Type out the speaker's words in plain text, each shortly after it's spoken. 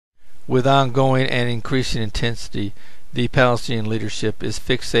With ongoing and increasing intensity, the Palestinian leadership is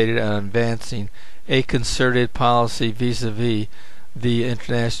fixated on advancing a concerted policy vis-à-vis the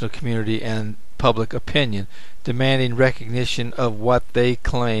international community and public opinion, demanding recognition of what they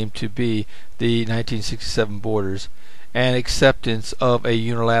claim to be the 1967 borders and acceptance of a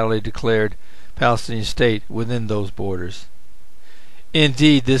unilaterally declared Palestinian state within those borders.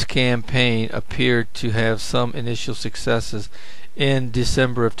 Indeed, this campaign appeared to have some initial successes in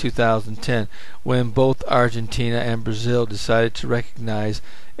December of 2010, when both Argentina and Brazil decided to recognize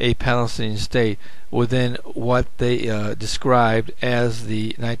a Palestinian state within what they described as the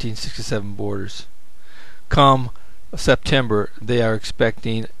 1967 borders. Come September, they are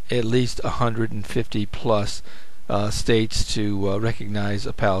expecting at least 150 plus states to recognize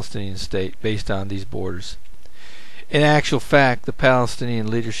a Palestinian state based on these borders. In actual fact, the Palestinian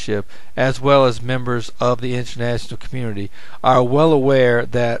leadership, as well as members of the international community, are well aware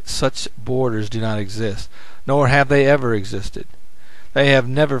that such borders do not exist, nor have they ever existed. They have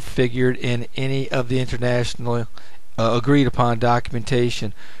never figured in any of the international agreed-upon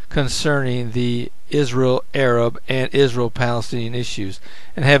documentation concerning the Israel-Arab and Israel-Palestinian issues,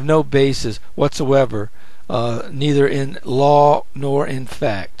 and have no basis whatsoever, neither in law nor in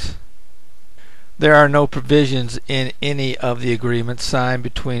fact. There are no provisions in any of the agreements signed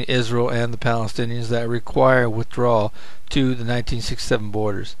between Israel and the Palestinians that require withdrawal to the 1967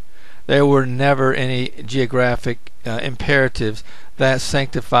 borders. There were never any geographic imperatives that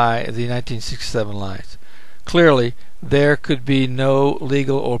sanctify the 1967 lines. Clearly, there could be no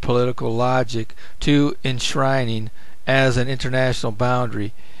legal or political logic to enshrining as an international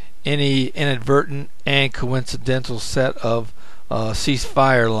boundary any inadvertent and coincidental set of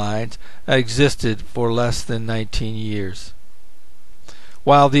ceasefire lines that existed for less than 19 years.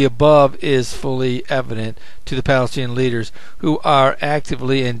 While the above is fully evident to the Palestinian leaders who are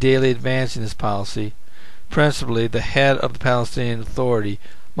actively and daily advancing this policy, principally the head of the Palestinian Authority,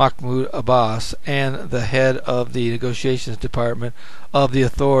 Mahmoud Abbas, and the head of the negotiations department of the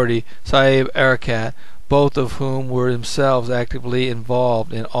authority, Saeb Erekat, both of whom were themselves actively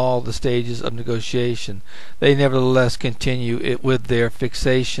involved in all the stages of negotiation, they nevertheless continue with their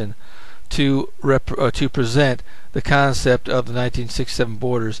fixation to present the concept of the 1967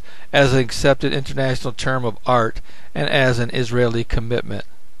 borders as an accepted international term of art and as an Israeli commitment.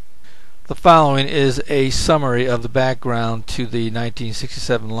 The following is a summary of the background to the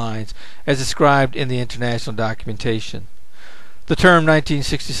 1967 lines as described in the international documentation. The term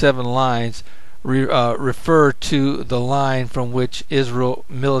 1967 lines refer to the line from which Israel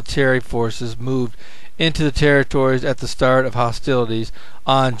military forces moved into the territories at the start of hostilities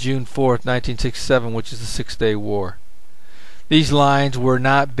on June 4, 1967, which is the Six-Day War. These lines were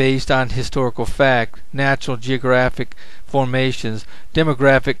not based on historical fact, natural geographic formations,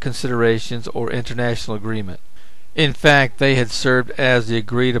 demographic considerations, or international agreement. In fact, they had served as the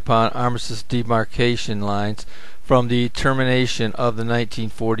agreed-upon armistice demarcation lines from the termination of the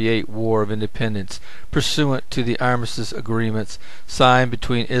 1948 War of Independence, pursuant to the armistice agreements signed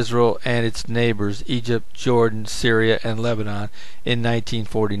between Israel and its neighbors Egypt, Jordan, Syria, and Lebanon in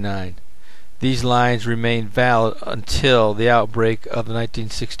 1949. These lines remained valid until the outbreak of the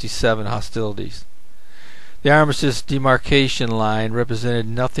 1967 hostilities. The armistice demarcation line represented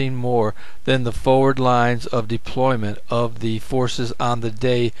nothing more than the forward lines of deployment of the forces on the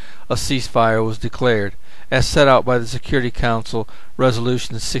day a ceasefire was declared, as set out by the Security Council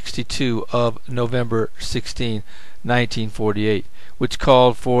Resolution 62 of November 16, 1948, which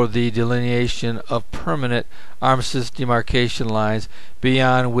called for the delineation of permanent armistice demarcation lines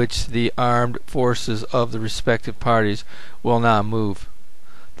beyond which the armed forces of the respective parties will not move.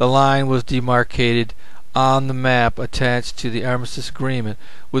 The line was demarcated on the map attached to the armistice agreement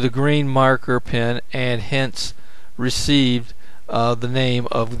with a green marker pen and hence received the name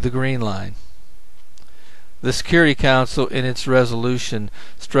of the Green Line. The Security Council in its resolution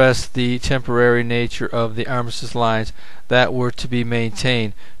stressed the temporary nature of the armistice lines that were to be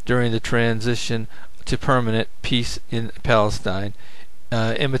maintained during the transition to permanent peace in Palestine,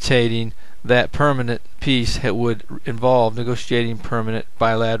 imitating that permanent peace would involve negotiating permanent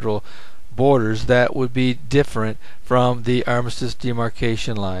bilateral borders that would be different from the armistice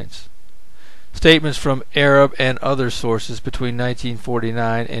demarcation lines. Statements from Arab and other sources between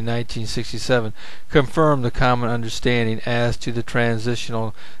 1949 and 1967 confirm the common understanding as to the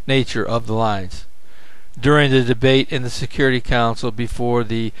transitional nature of the lines. During the debate in the Security Council before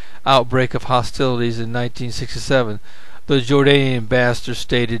the outbreak of hostilities in 1967, the Jordanian ambassador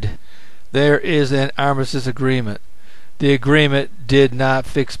stated, "There is an armistice agreement. The agreement did not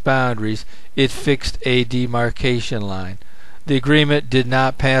fix boundaries, it fixed a demarcation line. The agreement did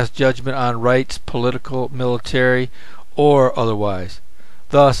not pass judgment on rights, political, military, or otherwise.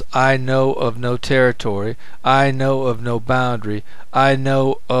 Thus, I know of no territory, I know of no boundary, I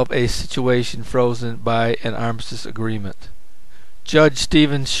know of a situation frozen by an armistice agreement. Judge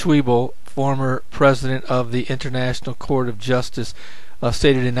Stephen Schwebel, former president of the International Court of Justice,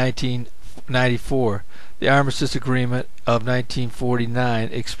 stated in 1994, the armistice agreement of 1949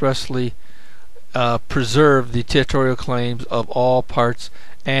 expressly preserved the territorial claims of all parts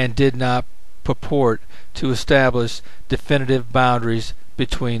and did not purport to establish definitive boundaries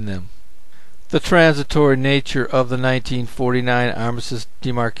between them. The transitory nature of the 1949 armistice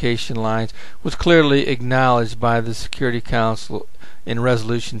demarcation lines was clearly acknowledged by the Security Council in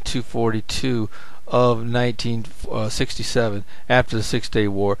Resolution 242 of 1967 after the Six-Day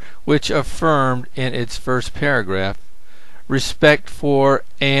War, which affirmed in its first paragraph respect for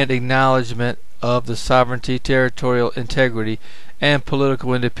and acknowledgement of the sovereignty, territorial integrity, and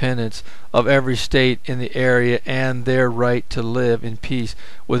political independence of every state in the area and their right to live in peace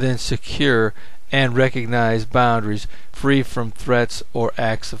within secure and recognized boundaries free from threats or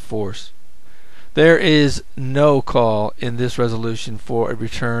acts of force. There is no call in this resolution for a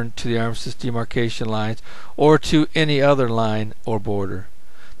return to the armistice demarcation lines or to any other line or border.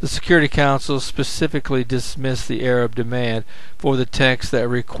 The Security Council specifically dismissed the Arab demand for the text that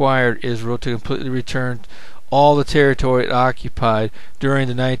required Israel to completely return all the territory it occupied during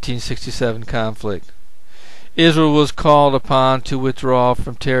the 1967 conflict. Israel was called upon to withdraw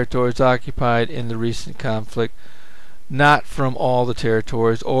from territories occupied in the recent conflict, not from all the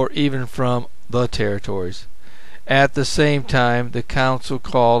territories or even from the territories. At the same time, the Council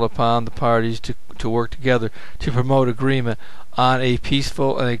called upon the parties to work together to promote agreement on a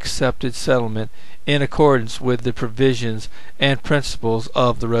peaceful and accepted settlement in accordance with the provisions and principles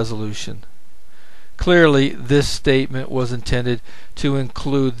of the resolution. Clearly, this statement was intended to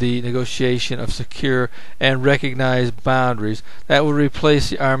include the negotiation of secure and recognized boundaries that would replace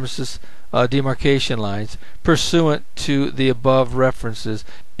the armistice demarcation lines, pursuant to the above references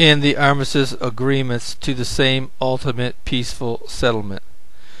in the armistice agreements to the same ultimate peaceful settlement.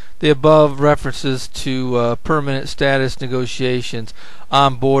 The above references to permanent status negotiations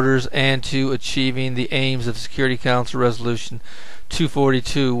on borders and to achieving the aims of Security Council Resolution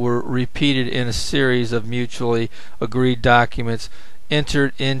 242 were repeated in a series of mutually agreed documents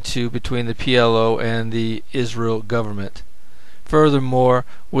entered into between the PLO and the Israel government. Furthermore,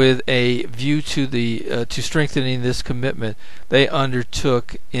 with a view to strengthening this commitment, they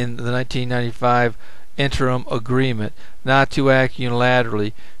undertook in the 1995 interim agreement not to act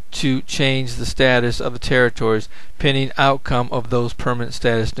unilaterally to change the status of the territories pending outcome of those permanent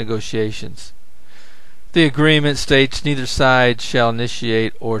status negotiations. The agreement states neither side shall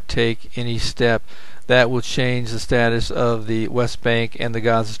initiate or take any step that will change the status of the West Bank and the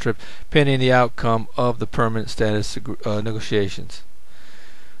Gaza Strip pending the outcome of the permanent status negotiations.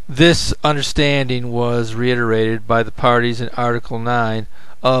 This understanding was reiterated by the parties in Article 9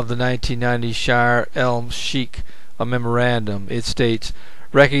 of the 1990 Sharm el-Sheikh Memorandum. It states,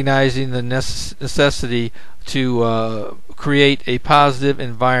 recognizing the necessity to create a positive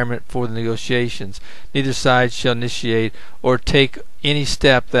environment for the negotiations, neither side shall initiate or take any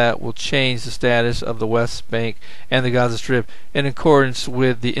step that will change the status of the West Bank and the Gaza Strip in accordance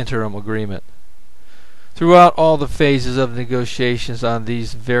with the interim agreement. Throughout all the phases of negotiations on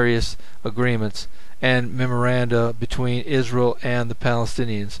these various agreements and memoranda between Israel and the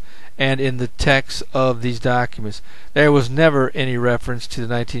Palestinians, and in the text of these documents, there was never any reference to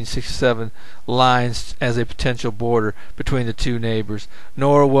the 1967 lines as a potential border between the two neighbors,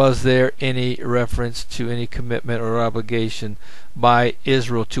 nor was there any reference to any commitment or obligation by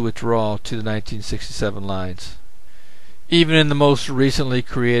Israel to withdraw to the 1967 lines. Even in the most recently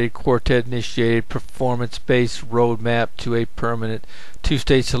created Quartet-initiated performance-based roadmap to a permanent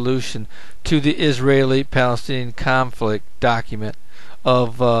two-state solution to the Israeli-Palestinian conflict document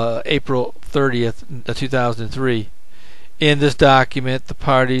of April 30th, 2003. In this document, the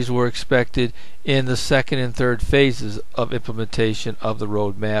parties were expected in the second and third phases of implementation of the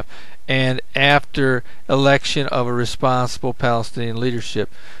roadmap and after election of a responsible Palestinian leadership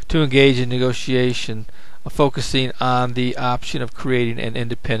to engage in negotiation focusing on the option of creating an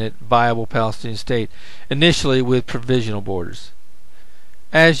independent, viable Palestinian state, initially with provisional borders.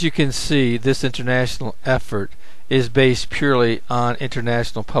 As you can see, this international effort is based purely on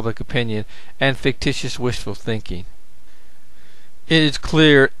international public opinion and fictitious wishful thinking. It is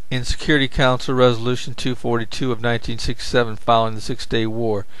clear in Security Council Resolution 242 of 1967 following the Six-Day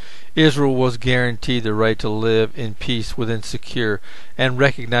War, Israel was guaranteed the right to live in peace within secure and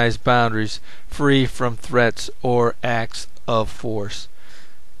recognized boundaries free from threats or acts of force.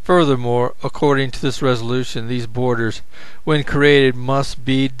 Furthermore, according to this resolution, these borders, when created, must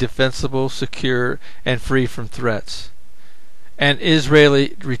be defensible, secure, and free from threats. An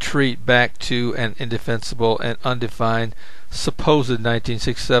Israeli retreat back to an indefensible and undefined supposed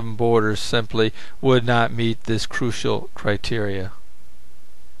 1967 borders simply would not meet this crucial criteria.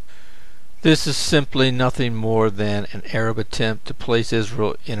 This is simply nothing more than an Arab attempt to place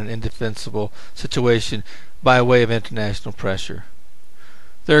Israel in an indefensible situation by way of international pressure.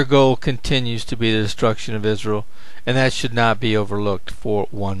 Their goal continues to be the destruction of Israel, and that should not be overlooked for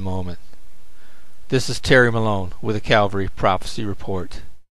one moment. This is Terry Malone with the Calvary Prophecy Report.